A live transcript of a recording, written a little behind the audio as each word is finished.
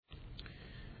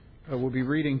We'll be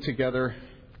reading together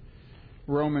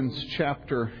Romans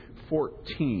chapter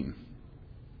 14.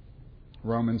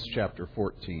 Romans chapter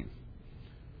 14.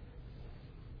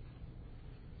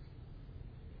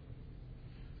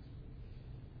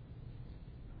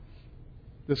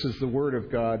 This is the Word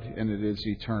of God, and it is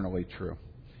eternally true.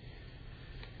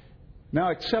 Now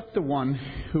accept the one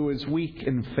who is weak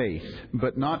in faith,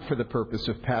 but not for the purpose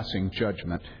of passing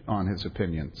judgment on his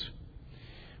opinions.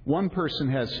 One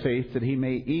person has faith that he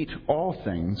may eat all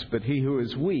things, but he who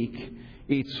is weak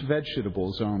eats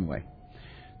vegetables only.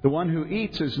 The one who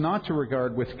eats is not to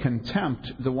regard with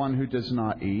contempt the one who does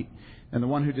not eat, and the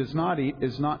one who does not eat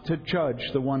is not to judge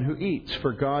the one who eats,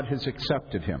 for God has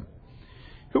accepted him.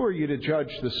 Who are you to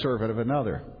judge the servant of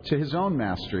another? To his own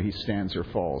master he stands or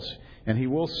falls, and he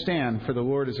will stand, for the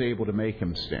Lord is able to make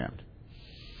him stand.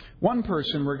 One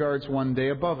person regards one day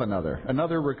above another.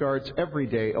 Another regards every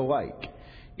day alike.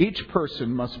 Each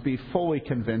person must be fully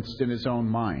convinced in his own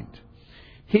mind.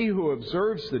 He who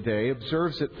observes the day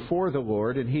observes it for the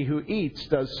Lord, and he who eats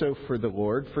does so for the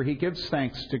Lord, for he gives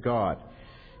thanks to God.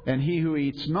 And he who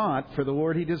eats not for the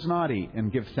Lord he does not eat,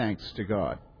 and give thanks to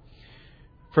God.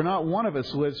 For not one of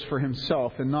us lives for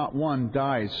himself, and not one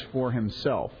dies for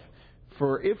himself.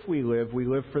 For if we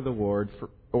live for the Lord,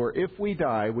 or if we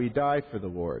die for the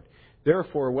Lord.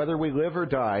 Therefore, whether we live or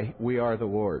die, we are the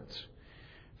Lord's.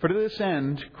 For to this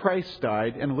end Christ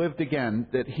died and lived again,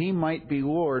 that he might be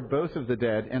Lord both of the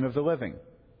dead and of the living.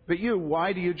 But you,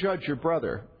 why do you judge your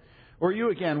brother? Or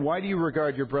you again, why do you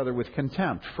regard your brother with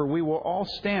contempt? For we will all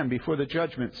stand before the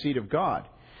judgment seat of God.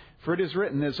 For it is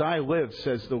written, as I live,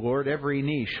 says the Lord, every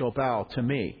knee shall bow to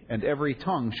me, and every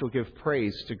tongue shall give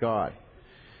praise to God.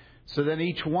 So then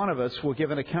each one of us will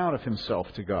give an account of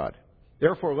himself to God.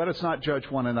 Therefore, let us not judge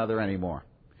one another anymore,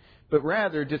 but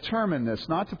rather determine this,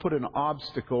 not to put an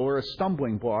obstacle or a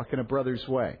stumbling block in a brother's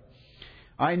way.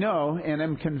 I know and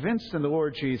am convinced in the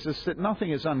Lord Jesus that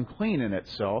nothing is unclean in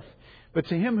itself, but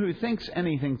to him who thinks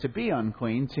anything to be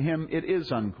unclean, to him it is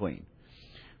unclean.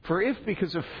 For if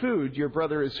because of food your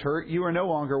brother is hurt, you are no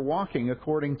longer walking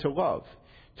according to love.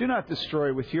 Do not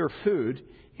destroy with your food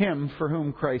him for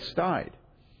whom Christ died.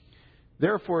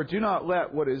 Therefore, do not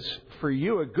let what is for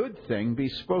you a good thing be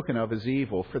spoken of as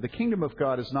evil, for the kingdom of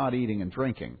God is not eating and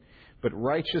drinking, but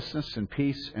righteousness and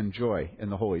peace and joy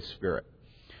in the Holy Spirit.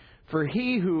 For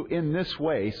he who in this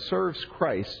way serves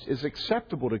Christ is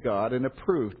acceptable to God and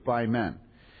approved by men.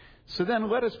 So then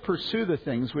let us pursue the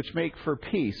things which make for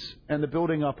peace and the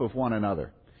building up of one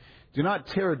another. Do not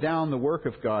tear down the work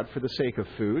of God for the sake of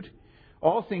food.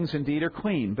 All things indeed are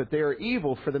clean, but they are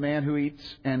evil for the man who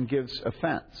eats and gives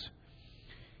offense.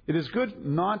 It is good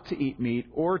not to eat meat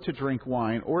or to drink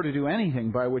wine or to do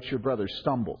anything by which your brother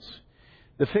stumbles.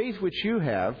 The faith which you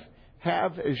have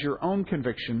as your own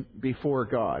conviction before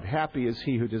God. Happy is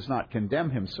he who does not condemn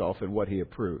himself in what he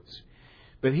approves.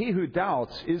 But he who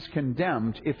doubts is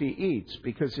condemned if he eats,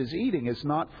 because his eating is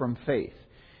not from faith.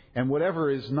 And whatever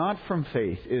is not from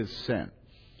faith is sin.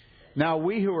 Now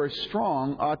we who are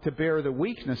strong ought to bear the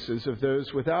weaknesses of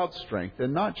those without strength,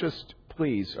 and not just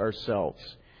please ourselves.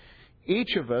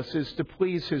 Each of us is to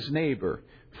please his neighbor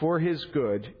for his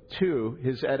good, to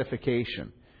his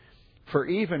edification. For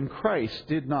even Christ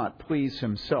did not please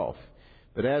himself,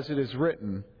 but as it is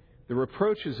written, the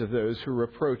reproaches of those who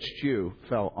reproached you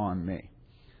fell on me.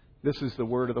 This is the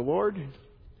word of the Lord.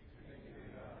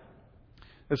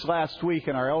 This last week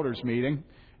in our elders meeting,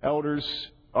 elders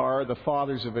are the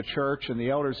fathers of a church, and the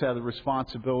elders have the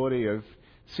responsibility of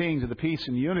seeing to the peace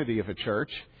and unity of a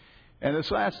church. And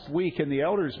this last week in the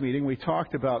elders meeting, we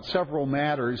talked about several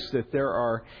matters that there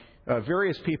are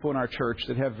various people in our church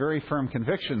that have very firm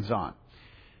convictions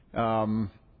on.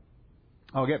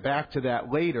 I'll get back to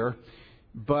that later.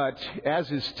 But as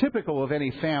is typical of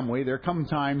any family, there come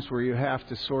times where you have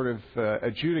to sort of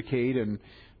adjudicate and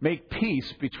make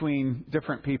peace between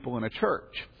different people in a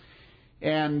church.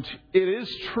 And it is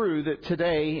true that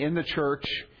today in the church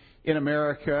in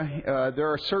America, there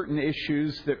are certain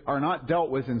issues that are not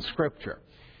dealt with in Scripture.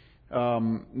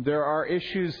 There are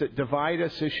issues that divide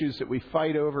us, issues that we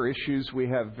fight over, issues we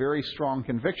have very strong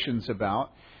convictions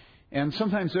about. And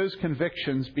sometimes those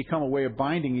convictions become a way of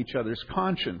binding each other's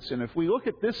conscience. And if we look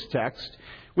at this text,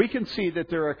 we can see that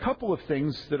there are a couple of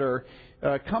things that are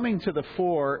coming to the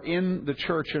fore in the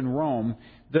church in Rome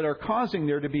that are causing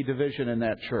there to be division in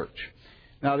that church.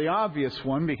 Now, the obvious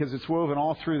one, because it's woven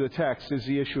all through the text, is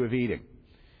the issue of eating.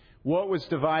 What was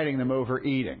dividing them over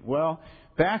eating? Well,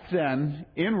 back then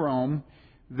in Rome,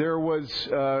 there was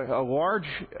a large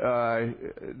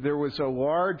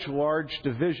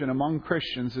division among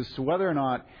Christians as to whether or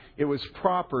not it was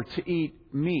proper to eat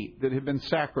meat that had been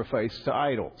sacrificed to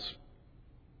idols.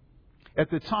 At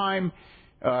the time,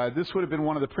 this would have been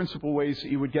one of the principal ways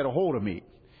that you would get a hold of meat.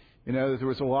 You know, there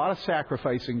was a lot of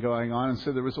sacrificing going on, and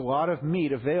so there was a lot of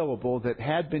meat available that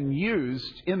had been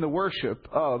used in the worship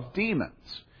of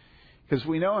demons. Because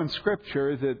we know in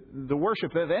Scripture that the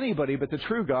worship of anybody but the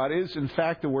true God is, in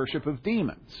fact, the worship of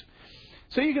demons.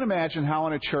 So you can imagine how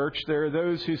in a church there are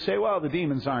those who say, well, the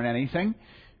demons aren't anything.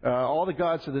 All the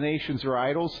gods of the nations are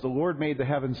idols. The Lord made the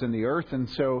heavens and the earth. And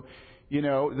so, you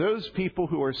know, those people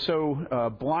who are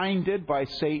so blinded by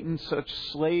Satan, such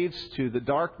slaves to the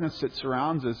darkness that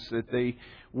surrounds us, that they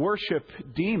worship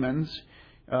demons,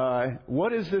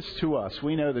 what is this to us?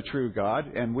 We know the true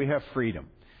God, and we have freedom.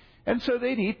 And so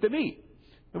they'd eat the meat.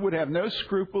 They would have no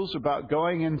scruples about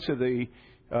going into the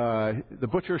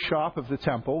butcher shop of the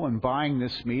temple and buying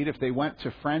this meat. If they went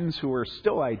to friends who were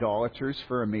still idolaters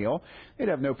for a meal, they'd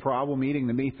have no problem eating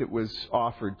the meat that was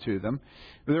offered to them.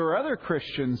 There were other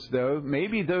Christians, though,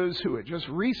 maybe those who had just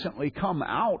recently come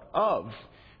out of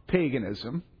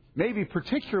paganism, maybe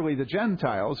particularly the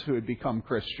Gentiles who had become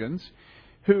Christians,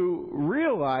 who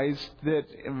realized that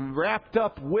wrapped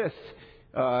up with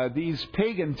these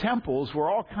pagan temples were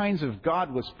all kinds of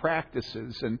godless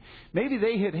practices, and maybe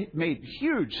they had made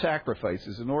huge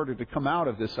sacrifices in order to come out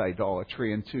of this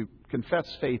idolatry and to confess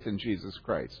faith in Jesus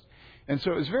Christ. And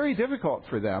so it was very difficult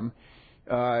for them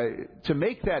to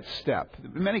make that step.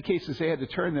 In many cases, they had to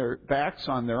turn their backs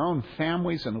on their own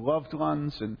families and loved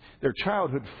ones and their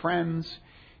childhood friends.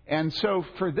 And so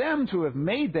for them to have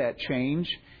made that change,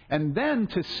 and then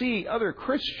to see other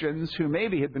Christians who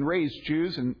maybe had been raised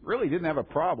Jews and really didn't have a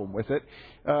problem with it,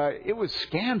 it was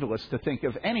scandalous to think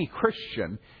of any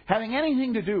Christian having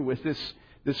anything to do with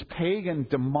this pagan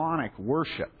demonic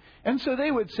worship. And so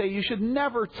they would say, you should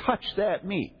never touch that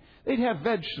meat. They'd have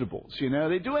vegetables, you know.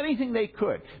 They'd do anything they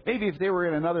could. Maybe if they were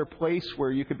in another place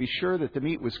where you could be sure that the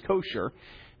meat was kosher,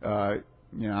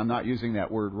 you know, I'm not using that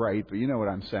word right, but you know what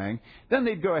I'm saying, then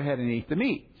they'd go ahead and eat the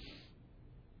meat.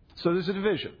 So there's a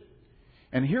division.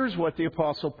 And here's what the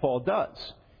Apostle Paul does.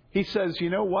 He says, you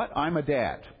know what? I'm a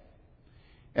dad.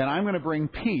 And I'm going to bring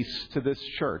peace to this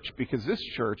church because this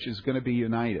church is going to be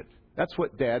united. That's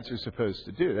what dads are supposed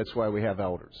to do. That's why we have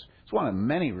elders. It's one of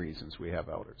many reasons we have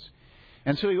elders.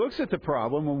 And so he looks at the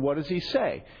problem, and what does he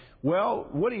say? Well,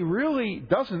 what he really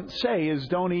doesn't say is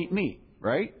don't eat meat,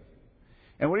 right?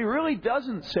 And what he really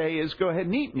doesn't say is go ahead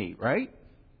and eat meat, right?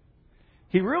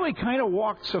 He really kind of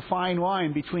walks a fine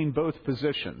line between both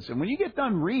positions. And when you get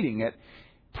done reading it,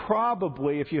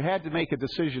 probably if you had to make a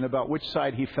decision about which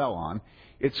side he fell on,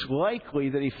 it's likely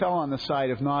that he fell on the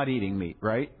side of not eating meat,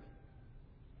 right?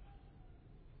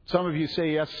 Some of you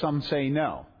say yes, some say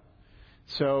no.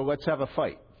 So let's have a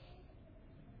fight.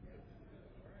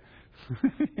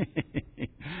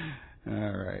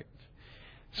 All right.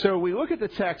 So we look at the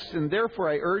text, and therefore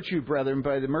I urge you, brethren,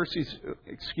 by the mercies...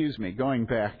 going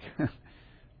back...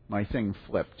 My thing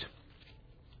flipped.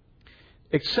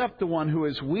 Accept the one who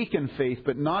is weak in faith,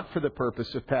 but not for the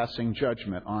purpose of passing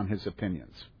judgment on his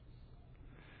opinions.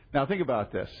 Now think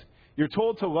about this. You're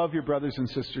told to love your brothers and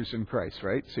sisters in Christ,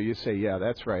 right? So you say, yeah,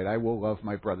 that's right. I will love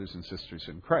my brothers and sisters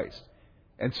in Christ.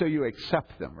 And so you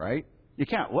accept them, right? You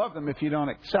can't love them if you don't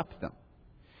accept them.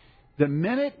 The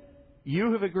minute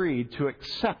you have agreed to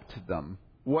accept them,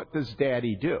 what does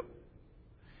Daddy do?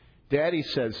 Daddy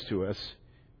says to us,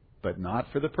 but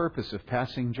not for the purpose of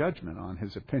passing judgment on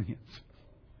his opinions.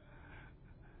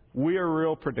 We are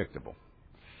real predictable.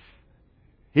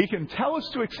 He can tell us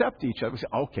to accept each other. We say,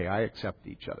 okay, I accept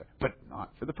each other, but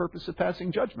not for the purpose of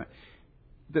passing judgment.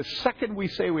 The second we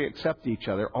say we accept each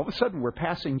other, all of a sudden we're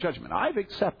passing judgment. I've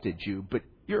accepted you, but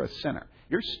you're a sinner.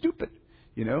 You're stupid.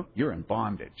 You know, you're in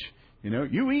bondage. You know,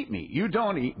 you eat meat. You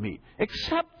don't eat meat.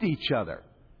 Accept each other.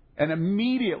 And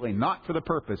immediately, not for the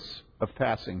purpose of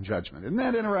passing judgment. Isn't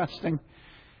that interesting?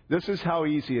 This is how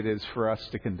easy it is for us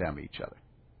to condemn each other.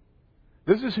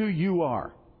 This is who you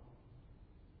are.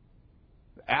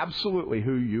 Absolutely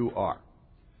who you are.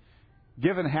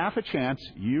 Given half a chance,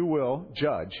 you will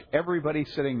judge everybody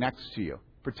sitting next to you,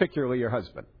 particularly your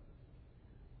husband.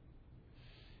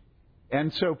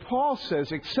 And so Paul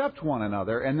says, accept one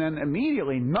another, and then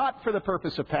immediately, not for the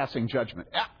purpose of passing judgment.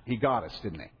 He got us,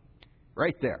 didn't he?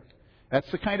 Right there. That's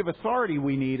the kind of authority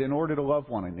we need in order to love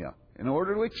one another, in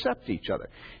order to accept each other.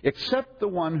 Accept the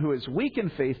one who is weak in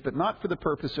faith, but not for the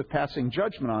purpose of passing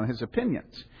judgment on his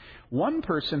opinions. One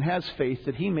person has faith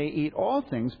that he may eat all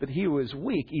things, but he who is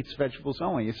weak eats vegetables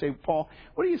only. You say, Paul,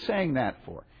 what are you saying that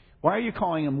for? Why are you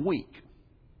calling him weak?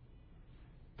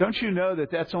 Don't you know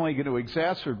that that's only going to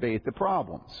exacerbate the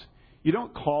problems? You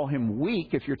don't call him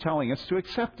weak if you're telling us to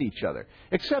accept each other.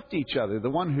 Accept each other. The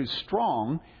one who's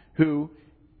strong, who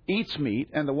eats meat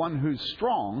and the one who's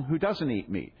strong who doesn't eat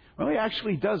meat. Well, he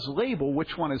actually does label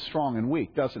which one is strong and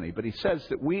weak, doesn't he? But he says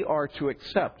that we are to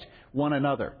accept one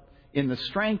another in the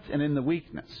strength and in the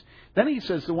weakness. Then he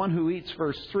says the one who eats,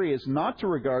 verse 3, is not to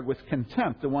regard with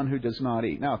contempt the one who does not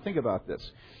eat. Now, think about this.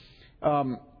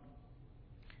 The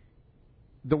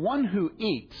one who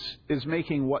eats is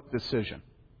making what decision?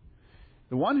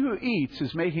 The one who eats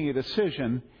is making a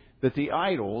decision that the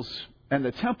idols and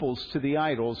the temples to the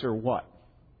idols are what?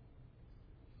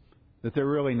 That they're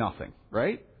really nothing,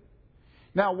 right?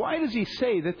 Now, why does he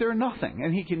say that they're nothing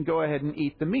and he can go ahead and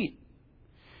eat the meat?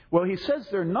 Well, he says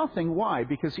they're nothing. Why?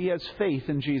 Because he has faith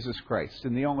in Jesus Christ,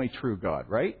 in the only true God,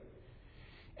 right?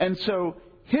 And so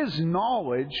his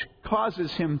knowledge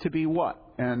causes him to be what?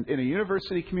 And in a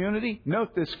university community,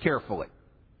 note this carefully.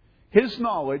 His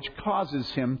knowledge causes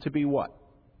him to be what?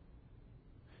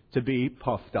 To be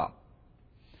puffed up.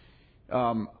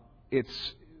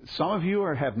 Some of you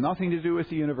have nothing to do with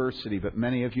the university, but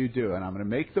many of you do. And I'm going to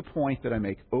make the point that I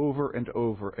make over and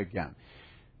over again.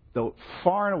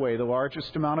 Far and away, the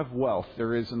largest amount of wealth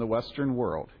there is in the Western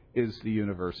world is the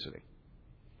university.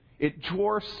 It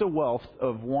dwarfs the wealth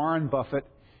of Warren Buffett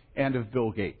and of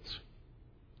Bill Gates.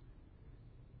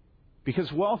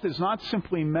 Because wealth is not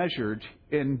simply measured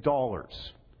in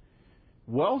dollars.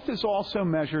 Wealth is also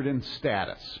measured in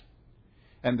status.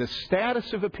 And the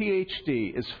status of a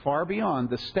PhD is far beyond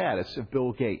the status of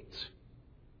Bill Gates.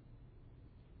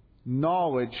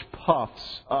 Knowledge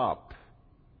puffs up.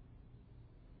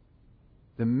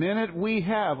 The minute we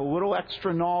have a little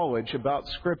extra knowledge about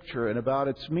Scripture and about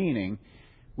its meaning,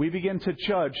 we begin to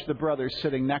judge the brother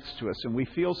sitting next to us, and we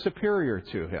feel superior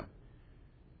to him.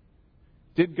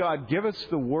 Did God give us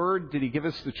the Word? Did He give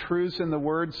us the truths in the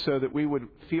Word so that we would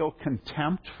feel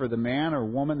contempt for the man or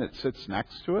woman that sits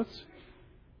next to us?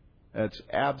 That's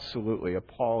absolutely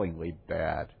appallingly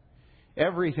bad.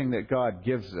 Everything that God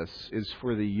gives us is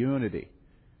for the unity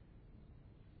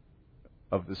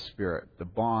of the Spirit, the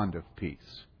bond of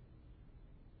peace.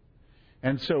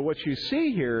 And so what you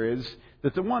see here is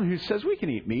that the one who says we can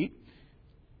eat meat,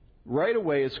 right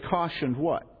away is cautioned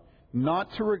what?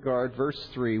 Not to regard, verse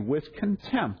 3, with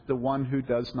contempt the one who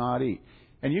does not eat.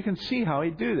 And you can see how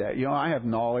he'd do that. I have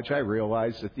knowledge. I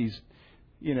realize that these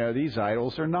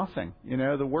idols are nothing.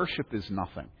 The worship is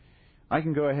nothing. I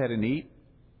can go ahead and eat.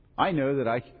 I know that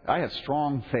I have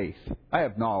strong faith. I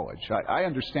have knowledge. I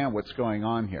understand what's going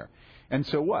on here. And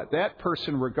so what? That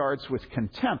person regards with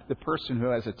contempt the person who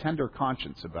has a tender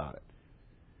conscience about it.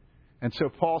 And so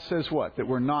Paul says what? That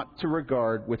we're not to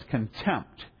regard with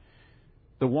contempt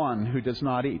the one who does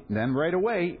not eat. And then right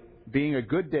away, being a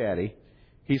good daddy,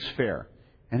 he's fair.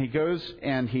 And he goes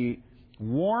and he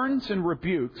warns and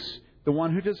rebukes the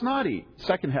one who does not eat.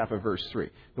 Second half of verse 3.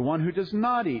 The one who does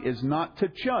not eat is not to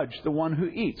judge the one who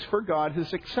eats, for God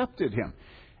has accepted him.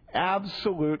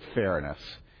 Absolute fairness.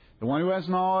 The one who has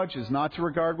knowledge is not to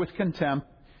regard with contempt.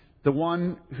 The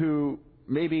one who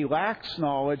maybe lacks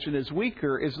knowledge and is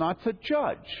weaker is not to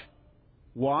judge.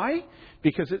 Why?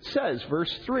 Because it says,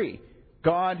 verse 3,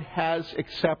 God has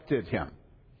accepted him.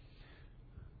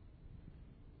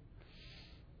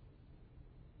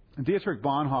 Dietrich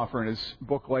Bonhoeffer in his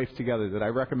book Life Together, that I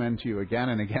recommend to you again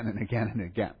and again and again and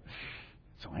again.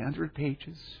 It's only 100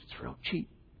 pages. It's real cheap.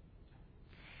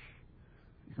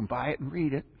 You can buy it and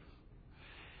read it.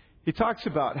 He talks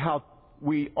about how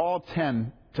we all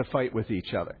tend to fight with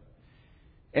each other.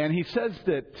 And he says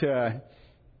that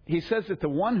the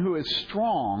one who is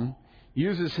strong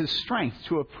uses his strength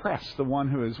to oppress the one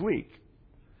who is weak.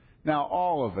 Now,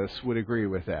 all of us would agree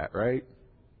with that, right?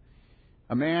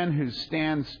 A man who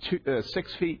stands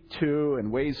 6 feet 2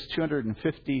 and weighs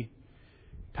 250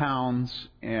 pounds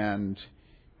and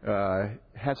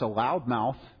has a loud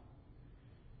mouth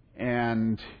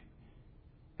and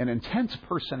an intense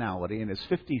personality and is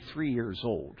 53 years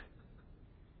old,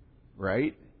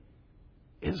 right,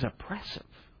 is oppressive.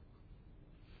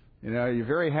 You're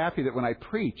very happy that when I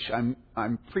preach,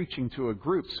 I'm preaching to a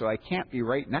group, so I can't be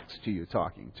right next to you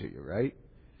talking to you, right?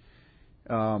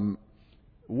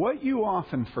 What you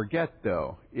often forget,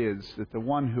 though, is that the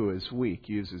one who is weak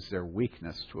uses their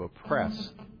weakness to oppress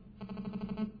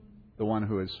the one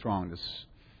who is strong.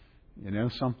 You know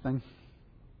something?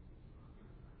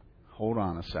 Hold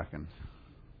on a second.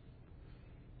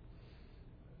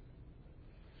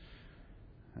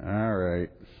 All right.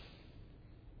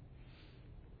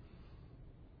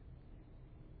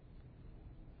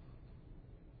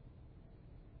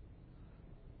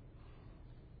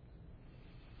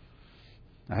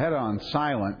 I had it on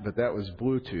silent, but that was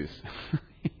Bluetooth.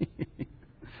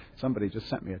 Somebody just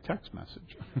sent me a text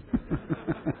message.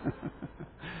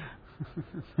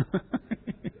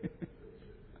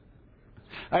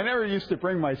 I never used to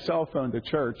bring my cell phone to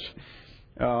church.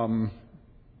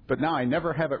 But now I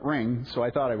never have it ring, so I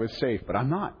thought I was safe, but I'm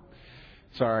not.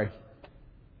 Sorry.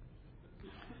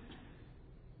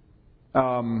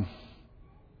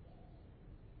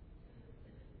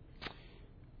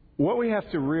 What we have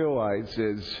to realize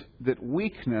is that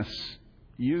weakness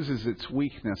uses its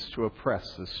weakness to oppress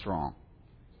the strong.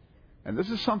 And this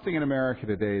is something in America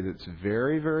today that's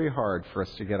very, very hard for us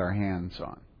to get our hands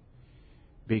on.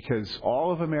 Because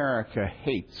all of America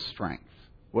hates strength.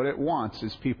 What it wants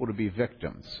is people to be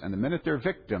victims. And the minute they're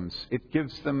victims, it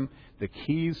gives them the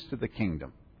keys to the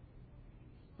kingdom.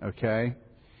 Okay?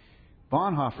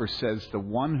 Bonhoeffer says the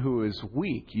one who is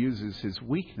weak uses his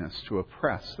weakness to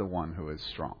oppress the one who is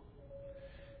strong.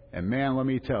 And man, let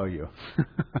me tell you,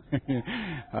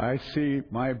 I see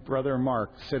my brother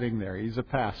Mark sitting there. He's a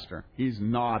pastor. He's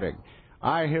nodding.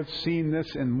 I have seen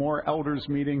this in more elders'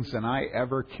 meetings than I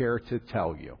ever care to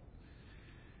tell you.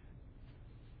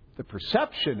 The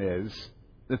perception is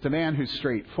that the man who's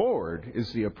straightforward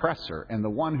is the oppressor, and the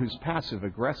one who's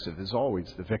passive-aggressive is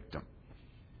always the victim.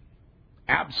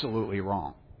 Absolutely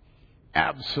wrong.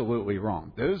 Absolutely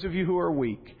wrong. Those of you who are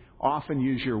weak often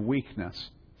use your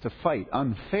weakness to fight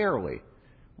unfairly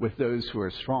with those who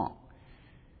are strong.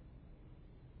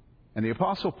 And the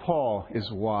Apostle Paul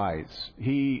is wise.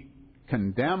 He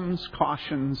condemns,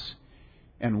 cautions,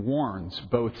 and warns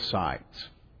both sides.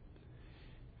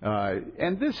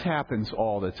 And this happens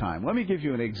all the time. Let me give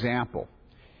you an example.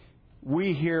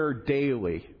 We hear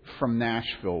daily from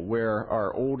Nashville where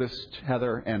our oldest,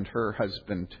 Heather, and her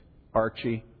husband,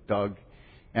 Archie, Doug,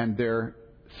 and their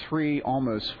 3,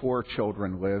 almost 4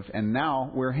 children live, and now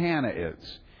where Hannah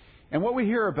is. And what we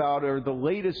hear about are the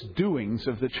latest doings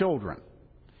of the children.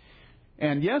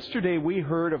 And yesterday we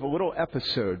heard of a little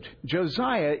episode.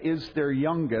 Josiah is their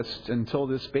youngest until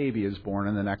this baby is born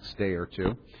in the next day or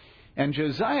two. And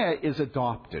Josiah is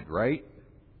adopted, right?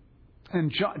 And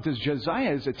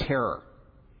Josiah is a terror.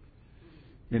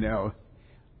 You know,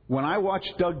 when I watch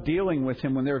Doug dealing with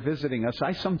him when they're visiting us,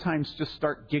 I sometimes just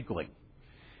start giggling.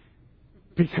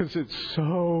 Because it's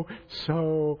so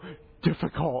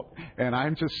difficult. And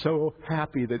I'm just so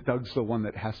happy that Doug's the one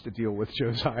that has to deal with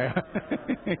Josiah.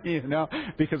 You know,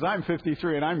 because I'm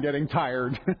 53 and I'm getting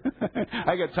tired.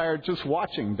 I get tired just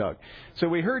watching Doug. So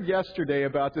we heard yesterday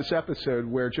about this episode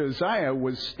where Josiah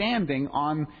was standing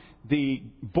on the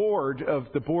board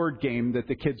of the board game that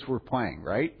the kids were playing,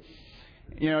 right?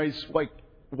 You know, he's like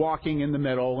walking in the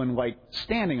middle and like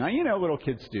standing on, you know, little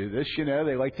kids do this, you know,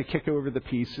 they like to kick over the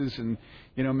pieces and,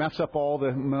 you know, mess up all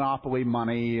the Monopoly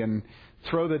money and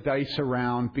throw the dice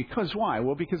around. Because why?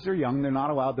 Well, because they're young, they're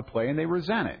not allowed to play and they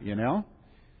resent it, you know.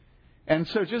 And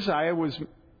so Josiah was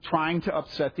trying to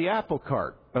upset the apple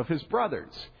cart of his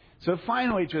brothers. So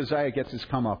finally Josiah gets his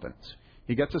comeuppance.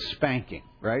 He gets a spanking,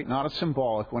 right? Not a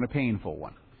symbolic one, a painful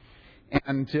one.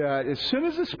 And as soon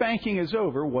as the spanking is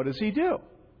over, what does he do?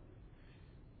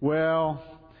 Well,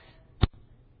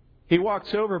 he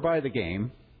walks over by the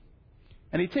game,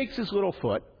 and he takes his little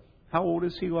foot. How old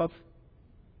is he, love?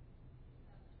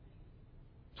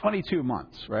 22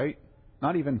 months, right?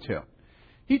 Not even 2.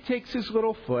 He takes his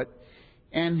little foot,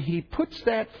 and he puts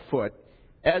that foot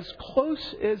as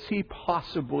close as he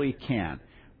possibly can,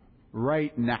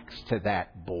 right next to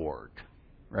that board,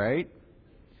 right?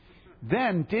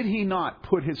 Then, did he not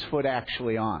put his foot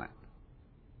actually on it?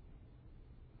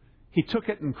 He took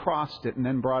it and crossed it and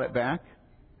then brought it back?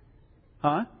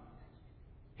 Huh?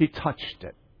 He touched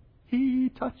it. He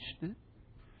touched it.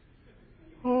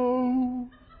 Oh,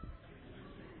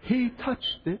 he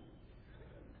touched it.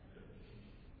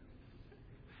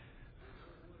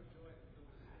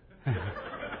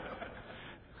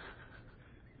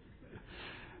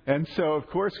 And so, of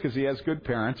course, because he has good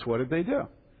parents, what did they do?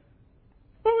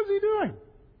 What was he doing?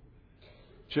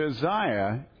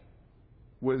 Josiah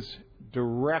was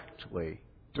directly,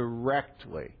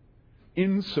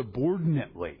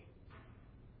 insubordinately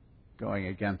going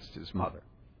against his mother.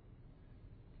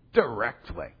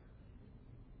 Directly.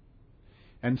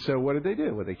 And so what did they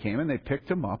do? Well, they came and they picked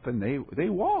him up and they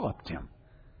walloped him.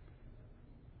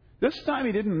 This time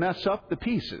he didn't mess up the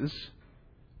pieces.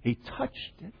 He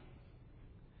touched it.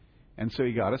 And so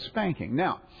he got a spanking.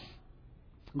 Now,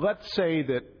 let's say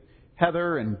that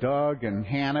Heather and Doug and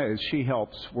Hannah, as she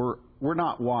helps, were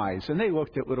not wise. And they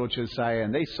looked at little Josiah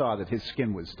and they saw that his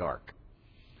skin was dark.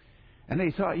 And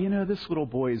they thought, you know, this little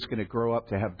boy is going to grow up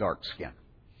to have dark skin.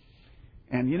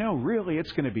 And, you know, really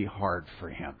it's going to be hard for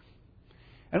him.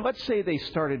 And let's say they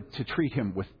started to treat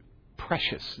him with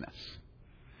preciousness.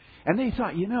 And they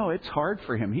thought, you know, it's hard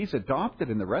for him. He's adopted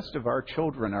and the rest of our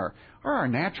children are our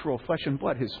natural flesh and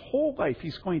blood. His whole life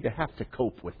he's going to have to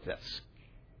cope with this.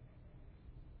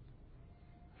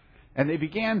 And they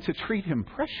began to treat him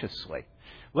preciously.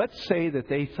 Let's say that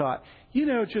they thought,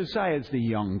 Josiah's the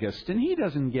youngest, and he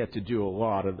doesn't get to do a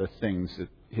lot of the things that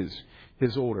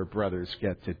his older brothers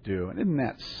get to do. And isn't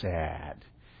that sad?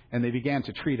 And they began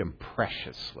to treat him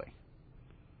preciously.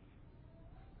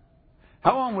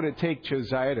 How long would it take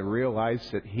Josiah to realize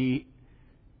that he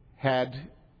had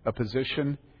a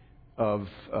position of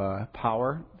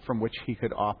power from which he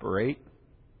could operate?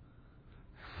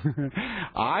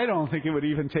 I don't think it would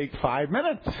even take 5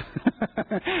 minutes.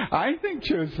 I think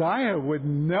Josiah would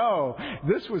know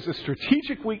this was a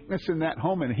strategic weakness in that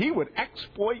home, and he would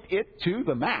exploit it to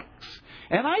the max.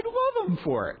 And I'd love him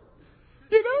for it.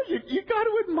 You got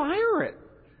to admire it,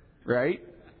 right?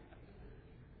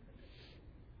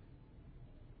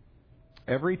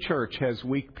 Every church has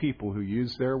weak people who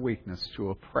use their weakness to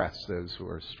oppress those who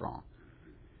are strong.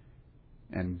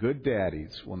 And good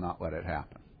daddies will not let it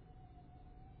happen.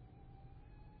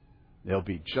 They'll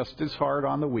be just as hard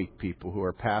on the weak people who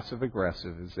are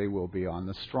passive-aggressive as they will be on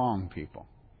the strong people.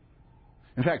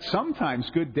 In fact, sometimes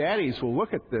good daddies will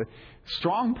look at the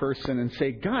strong person and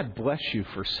say, God bless you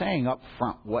for saying up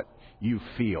front what you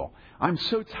feel. I'm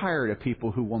so tired of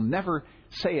people who will never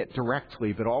say it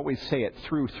directly, but always say it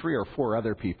through 3 or 4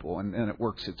 other people, and it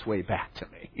works its way back to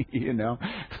me,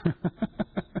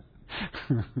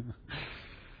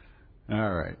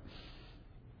 All right.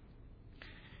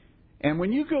 And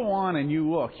when you go on and you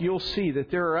look, you'll see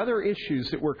that there are other issues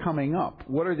that were coming up.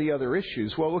 What are the other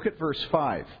issues? Well, look at verse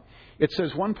 5. It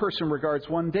says, one person regards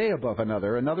one day above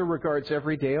another. Another regards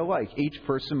every day alike. Each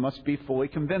person must be fully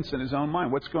convinced in his own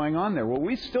mind. What's going on there? Well,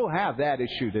 we still have that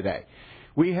issue today.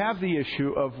 We have the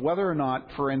issue of whether or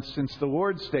not, for instance, the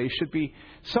Lord's Day should be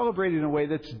celebrated in a way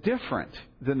that's different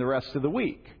than the rest of the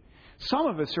week. Some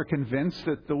of us are convinced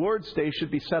that the Lord's Day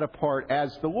should be set apart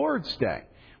as the Lord's Day.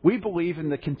 We believe in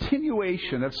the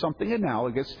continuation of something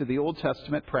analogous to the Old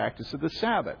Testament practice of the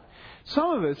Sabbath.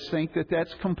 Some of us think that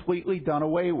that's completely done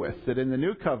away with, that in the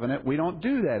New Covenant we don't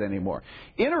do that anymore.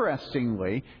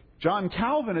 Interestingly, John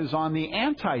Calvin is on the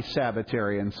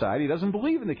anti-Sabbatarian side. He doesn't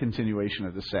believe in the continuation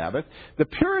of the Sabbath. The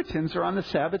Puritans are on the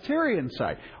Sabbatarian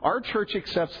side. Our church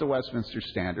accepts the Westminster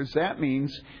Standards. That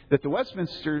means that the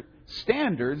Westminster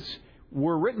Standards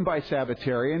were written by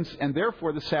Sabbatarians, and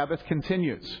therefore the Sabbath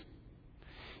continues.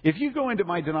 If you go into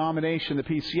my denomination, the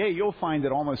PCA, you'll find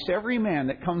that almost every man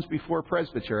that comes before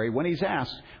presbytery, when he's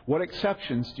asked, what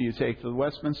exceptions do you take to the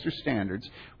Westminster Standards,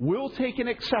 will take an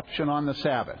exception on the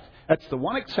Sabbath. That's the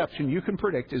one exception you can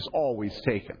predict is always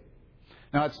taken.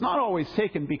 Now, it's not always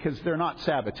taken because they're not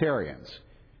Sabbatarians.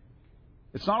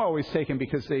 It's not always taken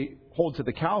because they hold to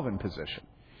the Calvin position.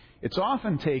 It's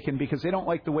often taken because they don't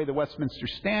like the way the Westminster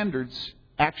Standards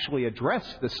actually address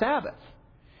the Sabbath.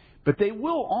 But they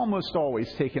will almost always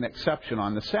take an exception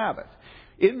on the Sabbath.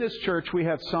 In this church, we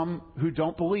have some who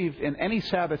don't believe in any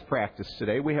Sabbath practice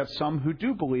today. We have some who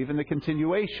do believe in the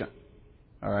continuation.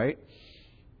 All right?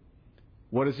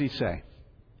 What does he say?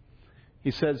 He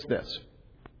says this.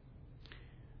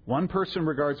 One person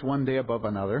regards one day above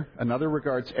another. Another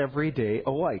regards every day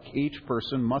alike. Each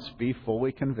person must be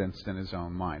fully convinced in his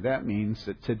own mind. That means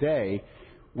that today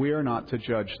we are not to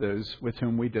judge those with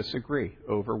whom we disagree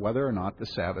over whether or not the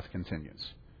Sabbath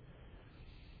continues.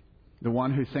 The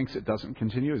one who thinks it doesn't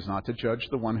continue is not to judge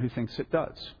the one who thinks it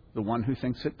does. The one who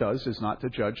thinks it does is not to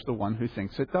judge the one who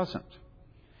thinks it doesn't.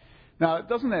 Now,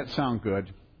 doesn't that sound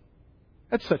good?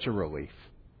 That's such a relief,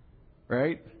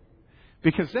 right?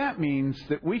 Because that means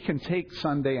that we can take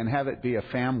Sunday and have it be a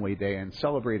family day and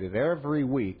celebrate it every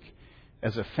week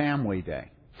as a family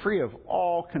day, free of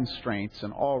all constraints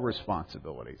and all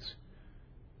responsibilities.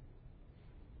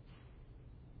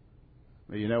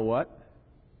 But you know what?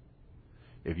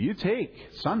 If you take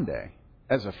Sunday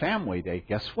as a family day,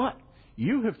 guess what?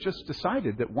 You have just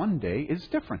decided that one day is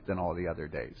different than all the other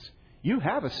days. You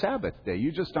have a Sabbath day.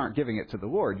 You just aren't giving it to the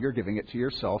Lord. You're giving it to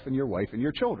yourself and your wife and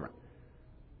your children.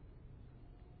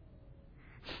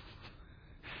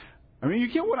 I mean, you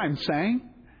get what I'm saying?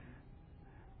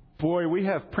 Boy, we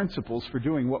have principles for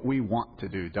doing what we want to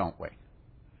do, don't we?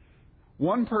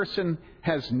 One person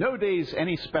has no days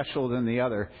any special than the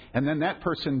other, and then that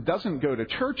person doesn't go to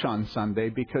church on Sunday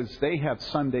because they have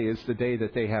Sunday as the day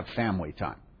that they have family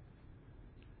time.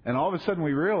 And all of a sudden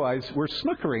we realize we're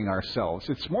snookering ourselves.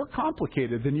 It's more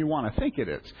complicated than you want to think it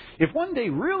is. If one day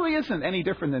really isn't any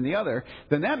different than the other,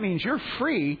 then that means you're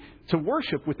free to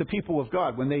worship with the people of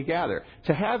God when they gather,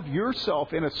 to have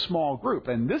yourself in a small group.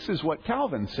 And this is what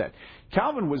Calvin said.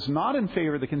 Calvin was not in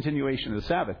favor of the continuation of the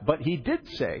Sabbath, but he did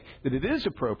say that it is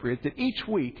appropriate that each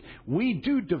week we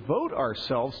do devote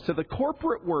ourselves to the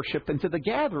corporate worship and to the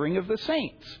gathering of the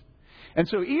saints. And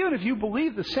so even if you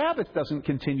believe the Sabbath doesn't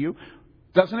continue,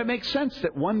 doesn't it make sense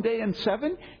that one day in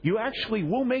 7, you actually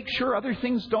will make sure other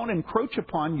things don't encroach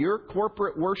upon your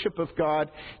corporate worship of God,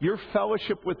 your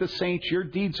fellowship with the saints, your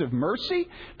deeds of mercy?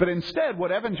 But instead,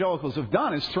 what evangelicals have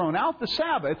done is thrown out the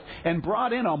Sabbath and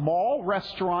brought in a mall,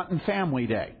 restaurant, and family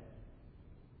day.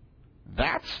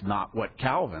 That's not what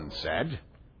Calvin said.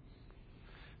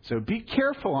 So be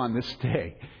careful on this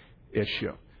day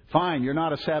issue. Fine, you're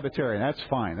not a Sabbatarian. That's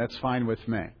fine. That's fine with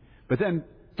me. But then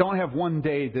don't have one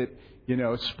day that,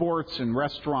 sports and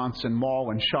restaurants and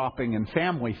mall and shopping and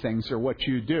family things are what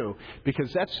you do,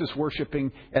 because that's just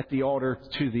worshiping at the altar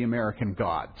to the American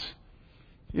gods.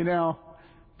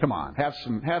 Come on, have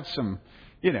some,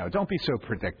 don't be so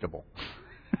predictable.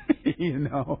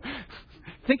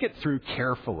 Think it through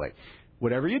carefully.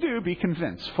 Whatever you do, be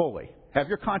convinced fully. Have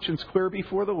your conscience clear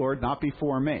before the Lord, not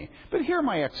before me. But hear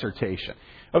my exhortation.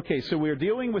 Okay, so we're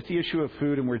dealing with the issue of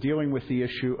food, and we're dealing with the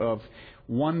issue of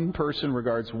one person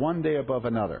regards one day above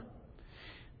another.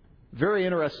 Very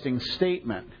interesting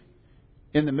statement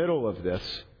in the middle of this,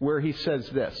 where he says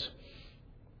this.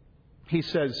 He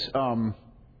says,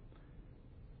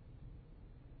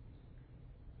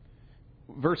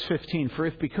 verse 15, for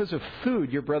if because of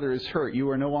food your brother is hurt, you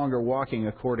are no longer walking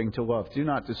according to love. Do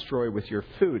not destroy with your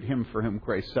food him for whom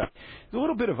Christ died. There's a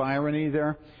little bit of irony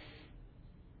there.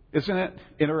 Isn't it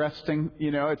interesting?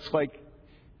 It's like,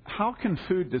 how can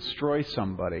food destroy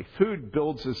somebody? Food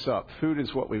builds us up. Food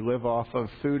is what we live off of.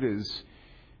 Food is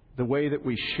the way that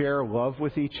we share love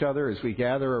with each other as we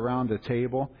gather around a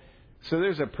table. So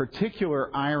there's a particular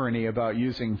irony about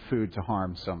using food to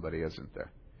harm somebody, isn't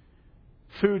there?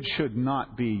 Food should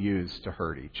not be used to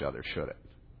hurt each other, should it?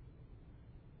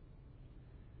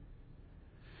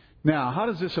 Now, how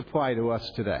does this apply to us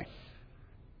today?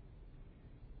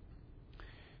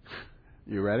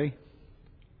 You ready?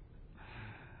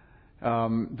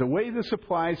 The way this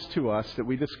applies to us that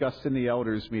we discussed in the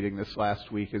elders meeting this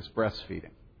last week is breastfeeding.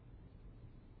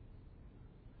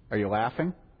 Are you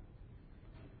laughing?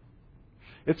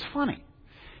 It's funny.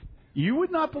 You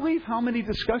would not believe how many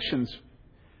discussions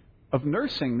of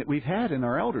nursing that we've had in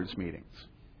our elders meetings.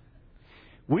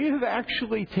 We have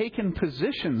actually taken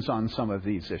positions on some of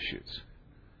these issues.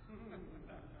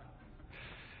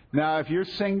 Now, if you're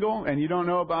single and you don't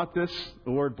know about this,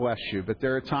 the Lord bless you, but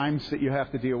there are times that you have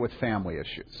to deal with family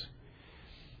issues.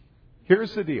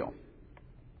 Here's the deal.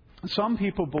 Some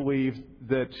people believe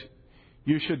that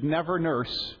you should never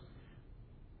nurse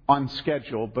on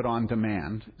schedule but on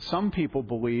demand. Some people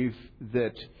believe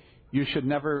that you should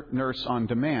never nurse on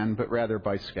demand but rather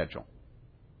by schedule.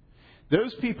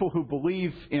 Those people who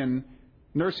believe in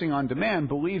nursing on demand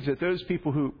believe that those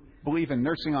people who believe in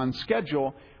nursing on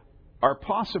schedule are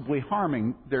possibly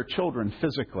harming their children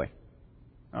physically.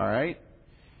 All right?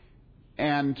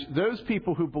 And those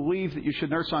people who believe that you should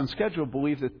nurse on schedule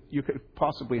believe that you could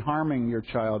possibly harming your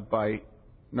child by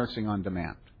nursing on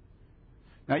demand.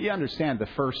 Now, you understand the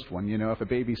first one. If a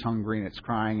baby's hungry and it's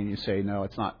crying and you say, no,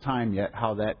 it's not time yet,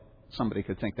 how that somebody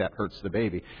could think that hurts the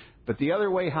baby. But the other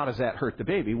way, how does that hurt the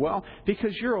baby? Well,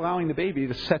 because you're allowing the baby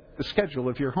to set the schedule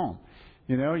of your home.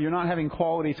 You're not having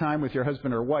quality time with your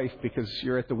husband or wife because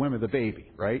you're at the whim of the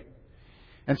baby, right?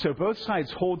 And so both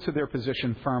sides hold to their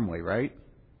position firmly, right?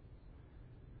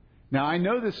 Now, I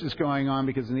know this is going on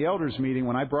because in the elders meeting,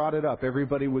 when I brought it up,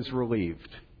 everybody was relieved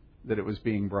that it was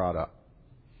being brought up.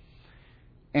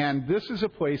 And this is a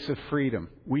place of freedom.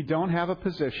 We don't have a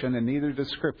position, and neither does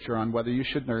Scripture, on whether you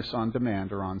should nurse on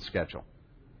demand or on schedule.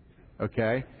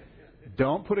 Okay?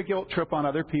 Don't put a guilt trip on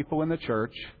other people in the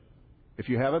church. If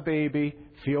you have a baby,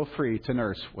 feel free to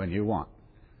nurse when you want.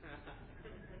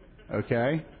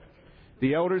 Okay?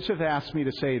 The elders have asked me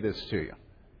to say this to you.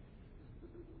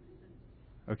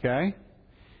 Okay?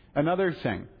 Another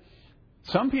thing.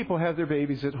 Some people have their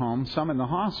babies at home, some in the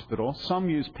hospital, some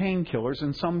use painkillers,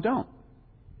 and some don't.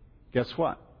 Guess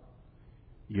what?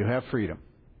 You have freedom.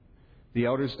 The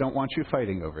elders don't want you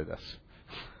fighting over this.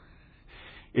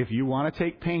 If you want to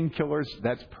take painkillers,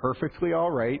 that's perfectly all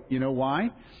right. You know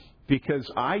why? Because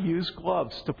I use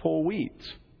gloves to pull weeds.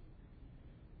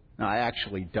 Now, I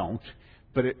actually don't.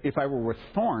 But if I were with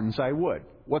thorns, I would.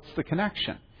 What's the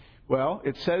connection? Well,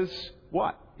 it says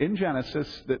what? In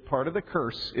Genesis, that part of the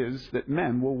curse is that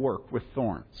men will work with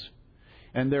thorns.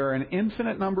 And there are an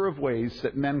infinite number of ways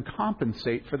that men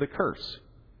compensate for the curse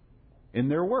in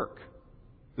their work.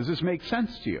 Does this make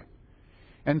sense to you?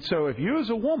 And so if you as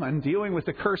a woman dealing with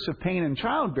the curse of pain and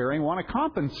childbearing want to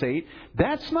compensate,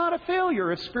 that's not a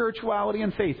failure of spirituality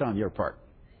and faith on your part.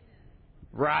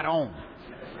 Right on.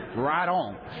 Right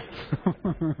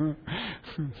on.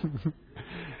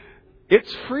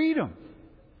 It's freedom.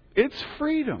 It's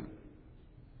freedom.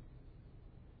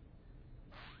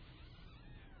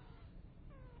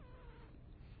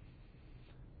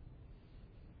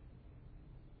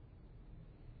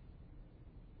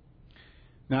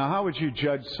 Now, how would you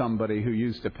judge somebody who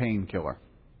used a painkiller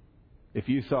if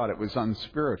you thought it was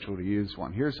unspiritual to use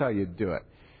one? Here's how you'd do it.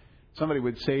 Somebody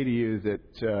would say to you that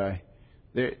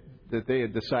they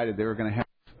had decided they were going to have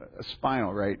a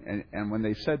spinal, right? And when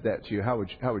they said that to you, how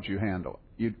would you handle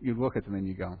it? You'd look at them and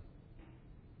you go,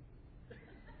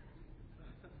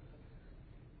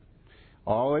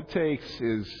 all it takes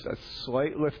is a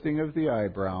slight lifting of the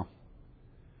eyebrow.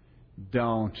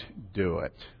 Don't do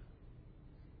it.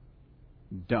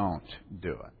 Don't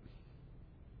do it.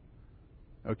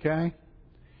 Okay?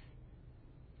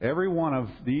 Every one of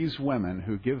these women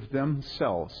who give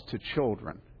themselves to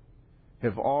children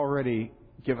have already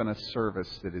given a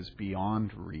service that is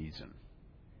beyond reason.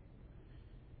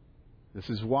 This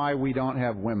is why we don't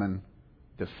have women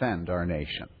defend our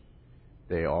nation.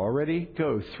 They already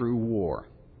go through war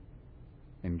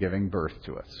in giving birth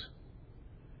to us.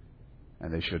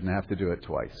 And they shouldn't have to do it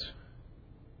twice.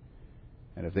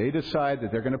 And if they decide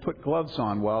that they're going to put gloves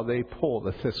on while they pull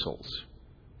the thistles,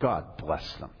 God bless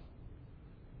them.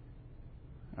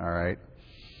 All right?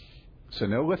 So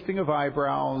no lifting of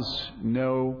eyebrows,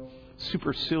 no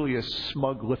supercilious,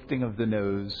 smug lifting of the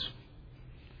nose.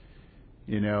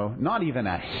 Not even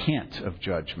a hint of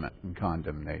judgment and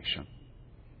condemnation.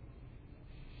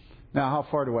 Now, how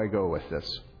far do I go with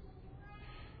this?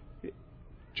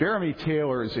 Jeremy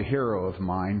Taylor is a hero of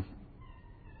mine.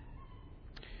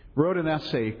 Wrote an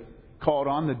essay called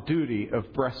On the Duty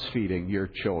of Breastfeeding Your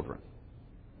Children.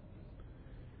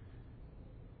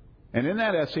 And in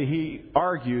that essay, he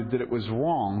argued that it was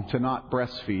wrong to not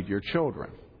breastfeed your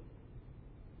children.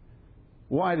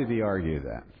 Why did he argue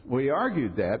that? Well, he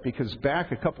argued that because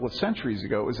back a couple of centuries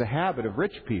ago, it was a habit of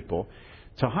rich people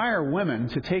to hire women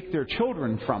to take their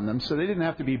children from them so they didn't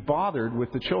have to be bothered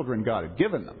with the children God had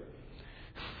given them.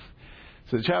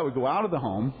 So the child would go out of the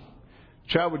home.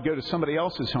 The child would go to somebody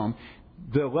else's home.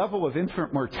 The level of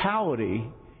infant mortality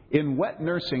in wet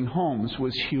nursing homes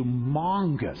was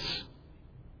humongous.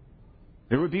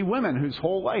 There would be women whose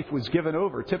whole life was given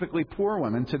over, typically poor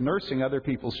women, to nursing other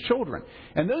people's children.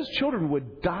 And those children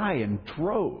would die in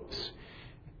droves.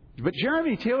 But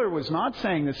Jeremy Taylor was not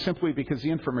saying this simply because the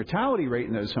infant mortality rate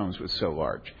in those homes was so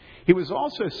large. He was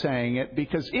also saying it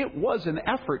because it was an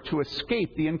effort to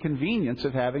escape the inconvenience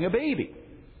of having a baby.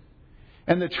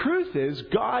 And the truth is,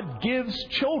 God gives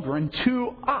children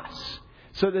to us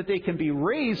so that they can be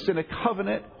raised in a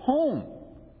covenant home.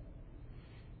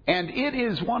 And it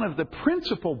is one of the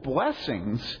principal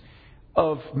blessings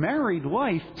of married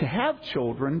life to have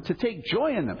children, to take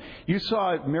joy in them. You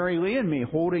saw Mary Lee and me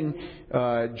holding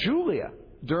Julia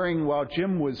while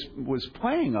Jim was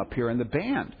playing up here in the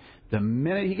band. The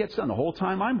minute he gets done, the whole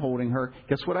time I'm holding her,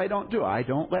 guess what I don't do? I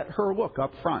don't let her look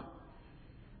up front.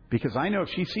 Because I know if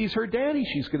she sees her daddy,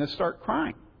 she's going to start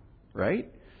crying.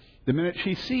 Right? The minute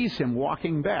she sees him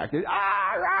walking back, this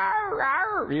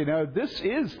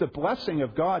is the blessing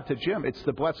of God to Jim. It's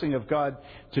the blessing of God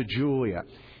to Julia.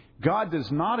 God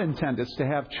does not intend us to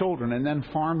have children and then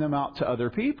farm them out to other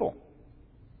people.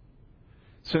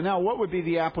 So now what would be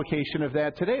the application of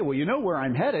that today? Well, you know where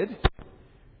I'm headed.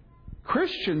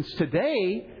 Christians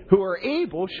today who are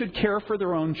able should care for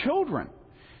their own children.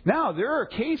 Now, there are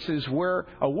cases where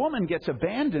a woman gets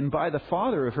abandoned by the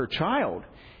father of her child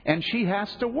and she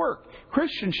has to work.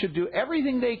 Christians should do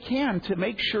everything they can to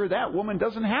make sure that woman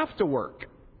doesn't have to work.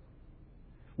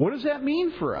 What does that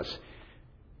mean for us?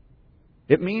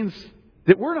 It means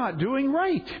that we're not doing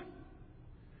right.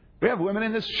 We have women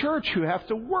in this church who have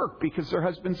to work because their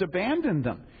husbands abandoned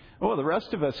them. Well, the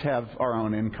rest of us have our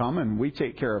own income and we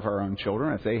take care of our own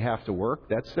children. If they have to work,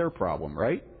 that's their problem,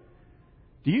 right?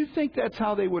 Do you think that's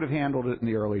how they would have handled it in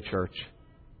the early church?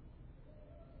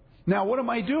 Now, what am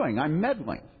I doing? I'm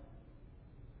meddling.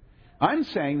 I'm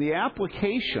saying the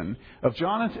application of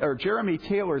Jeremy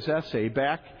Taylor's essay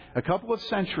back a couple of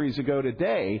centuries ago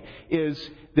today is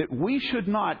that we should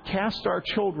not cast our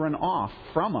children off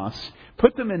from us,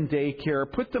 put them in daycare,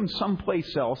 put them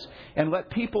someplace else, and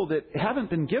let people that haven't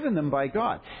been given them by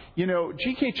God. You know,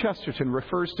 G.K. Chesterton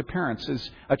refers to parents as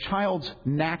a child's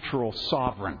natural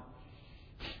sovereign.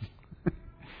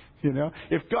 You know,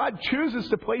 if God chooses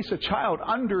to place a child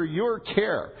under your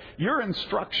care, your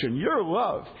instruction, your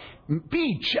love,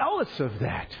 be jealous of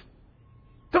that.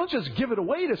 Don't just give it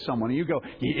away to someone and you go,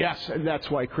 yes, and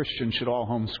that's why Christians should all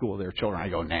homeschool their children. I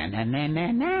go,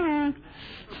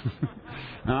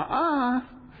 nah.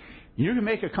 You can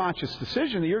make a conscious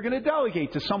decision that you're going to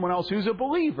delegate to someone else who's a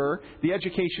believer the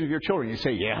education of your children. You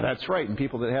say, yeah, that's right. And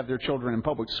people that have their children in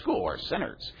public school are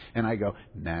sinners. And I go,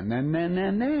 nah.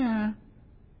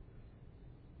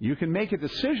 You can make a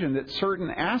decision that certain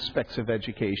aspects of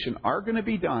education are going to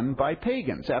be done by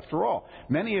pagans. After all,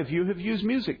 many of you have used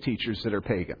music teachers that are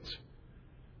pagans.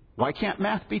 Why can't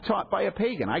math be taught by a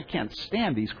pagan? I can't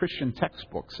stand these Christian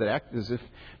textbooks that act as if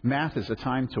math is a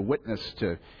time to witness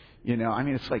to,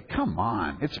 it's like, come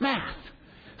on, it's math.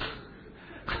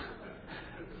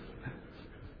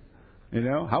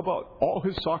 How about all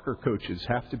his soccer coaches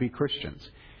have to be Christians?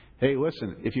 Hey,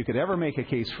 listen, if you could ever make a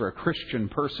case for a Christian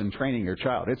person training your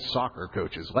child, it's soccer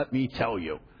coaches. Let me tell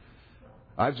you.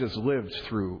 I've just lived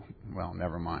through,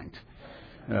 never mind.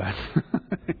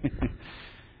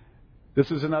 This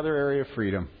is another area of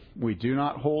freedom. We do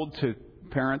not hold to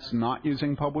parents not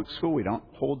using public school. We don't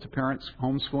hold to parents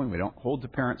homeschooling. We don't hold to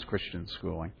parents Christian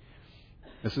schooling.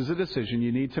 This is a decision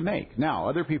you need to make. Now,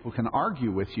 other people can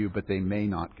argue with you, but they may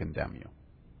not condemn you.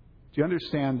 Do you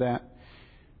understand that?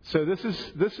 So this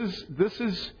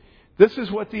is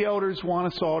what the elders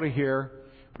want us all to hear.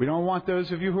 We don't want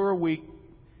those of you who are weak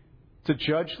to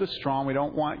judge the strong. We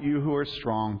don't want you who are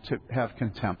strong to have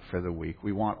contempt for the weak.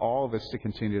 We want all of us to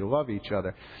continue to love each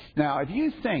other. Now, if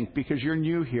you think, because you're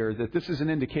new here, that this is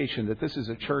an indication that this is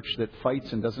a church that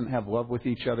fights and doesn't have love with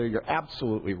each other, you're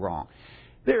absolutely wrong.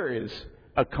 There is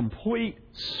a complete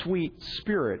sweet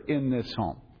spirit in this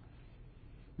home.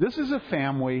 This is a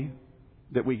family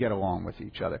that we get along with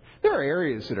each other. There are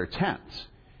areas that are tense,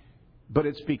 but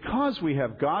it's because we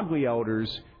have godly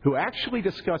elders who actually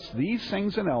discuss these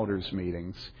things in elders'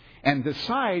 meetings and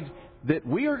decide that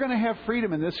we are going to have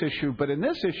freedom in this issue, but in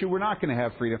this issue we're not going to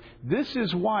have freedom. This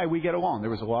is why we get along. There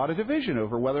was a lot of division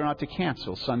over whether or not to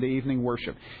cancel Sunday evening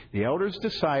worship. The elders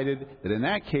decided that in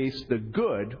that case the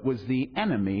good was the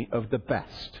enemy of the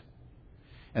best.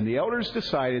 And the elders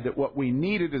decided that what we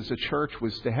needed as a church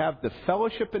was to have the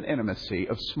fellowship and intimacy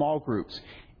of small groups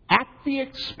at the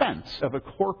expense of a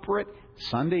corporate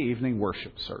Sunday evening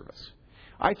worship service.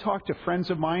 I talked to friends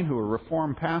of mine who are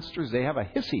Reformed pastors. They have a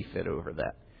hissy fit over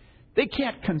that. They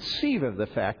can't conceive of the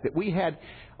fact that we had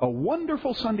a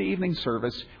wonderful Sunday evening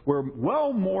service where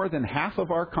well more than half of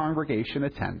our congregation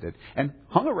attended and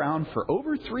hung around for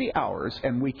over 3 hours,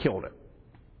 and we killed it.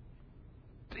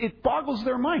 It boggles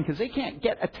their mind because they can't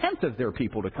get a tenth of their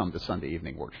people to come to Sunday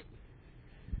evening worship.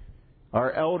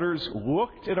 Our elders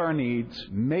looked at our needs,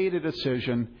 made a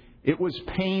decision. It was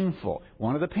painful.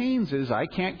 One of the pains is I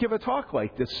can't give a talk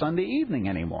like this Sunday evening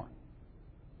anymore.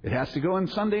 It has to go in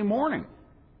Sunday morning.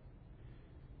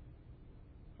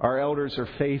 Our elders are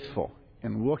faithful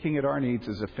in looking at our needs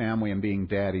as a family and being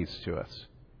daddies to us.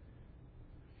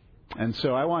 And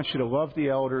so I want you to love the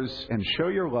elders and show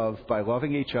your love by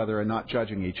loving each other and not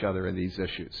judging each other in these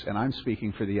issues. And I'm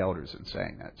speaking for the elders in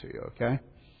saying that to you, okay?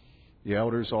 The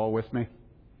elders all with me?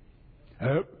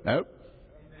 Yep.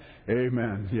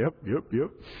 Amen. Yep.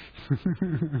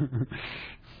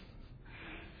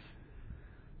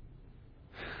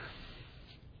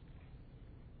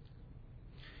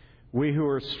 We who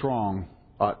are strong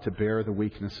ought to bear the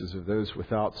weaknesses of those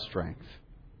without strength.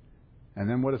 And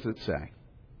then what does it say?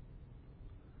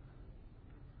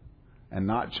 And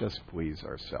not just please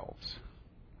ourselves.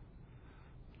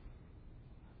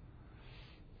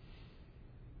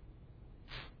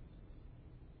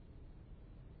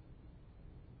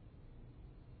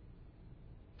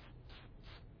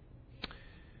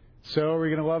 So are we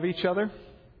going to love each other?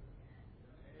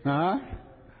 Huh?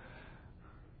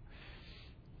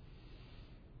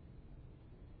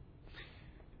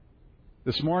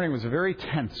 This morning was a very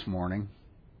tense morning.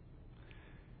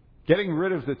 Getting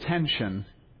rid of the tension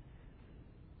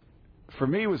for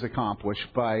me was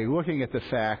accomplished by looking at the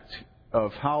fact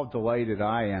of how delighted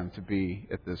I am to be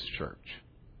at this church.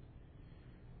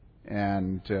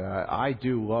 And I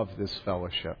do love this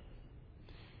fellowship.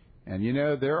 And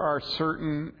there are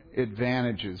certain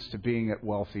advantages to being at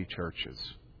wealthy churches.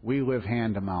 We live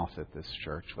hand to mouth at this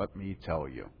church, let me tell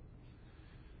you.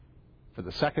 For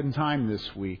the second time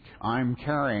this week, I'm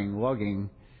lugging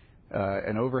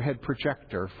an overhead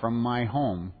projector from my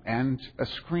home and a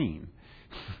screen.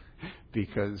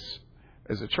 Because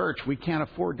as a church, we can't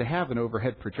afford to have an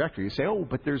overhead projector. You say, oh,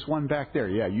 but there's one back there.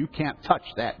 Yeah, you can't touch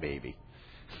that baby.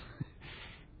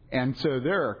 And so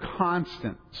there are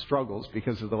constant struggles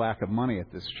because of the lack of money at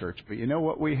this church. But you know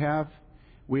what we have?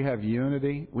 We have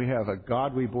unity. We have a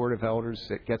godly board of elders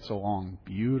that gets along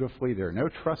beautifully. There are no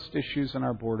trust issues in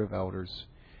our board of elders.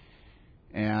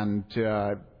 And,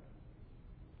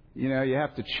 you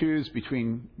have to choose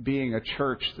between being a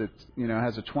church that,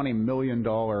 has a $20 million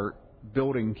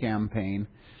building campaign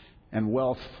and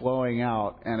wealth flowing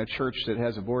out, and a church that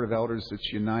has a board of elders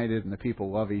that's united and the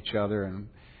people love each other and,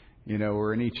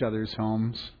 we're in each other's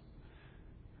homes.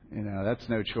 That's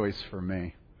no choice for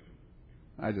me.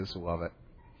 I just love it.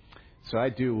 So I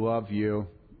do love you.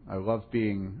 I love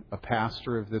being a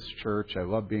pastor of this church. I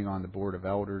love being on the board of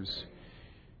elders.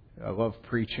 I love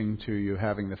preaching to you,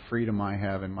 having the freedom I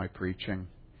have in my preaching.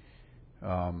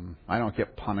 I don't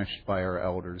get punished by our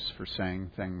elders for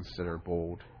saying things that are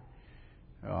bold.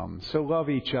 So love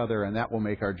each other, and that will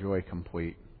make our joy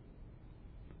complete.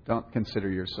 Don't consider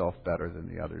yourself better than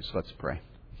the others. Let's pray.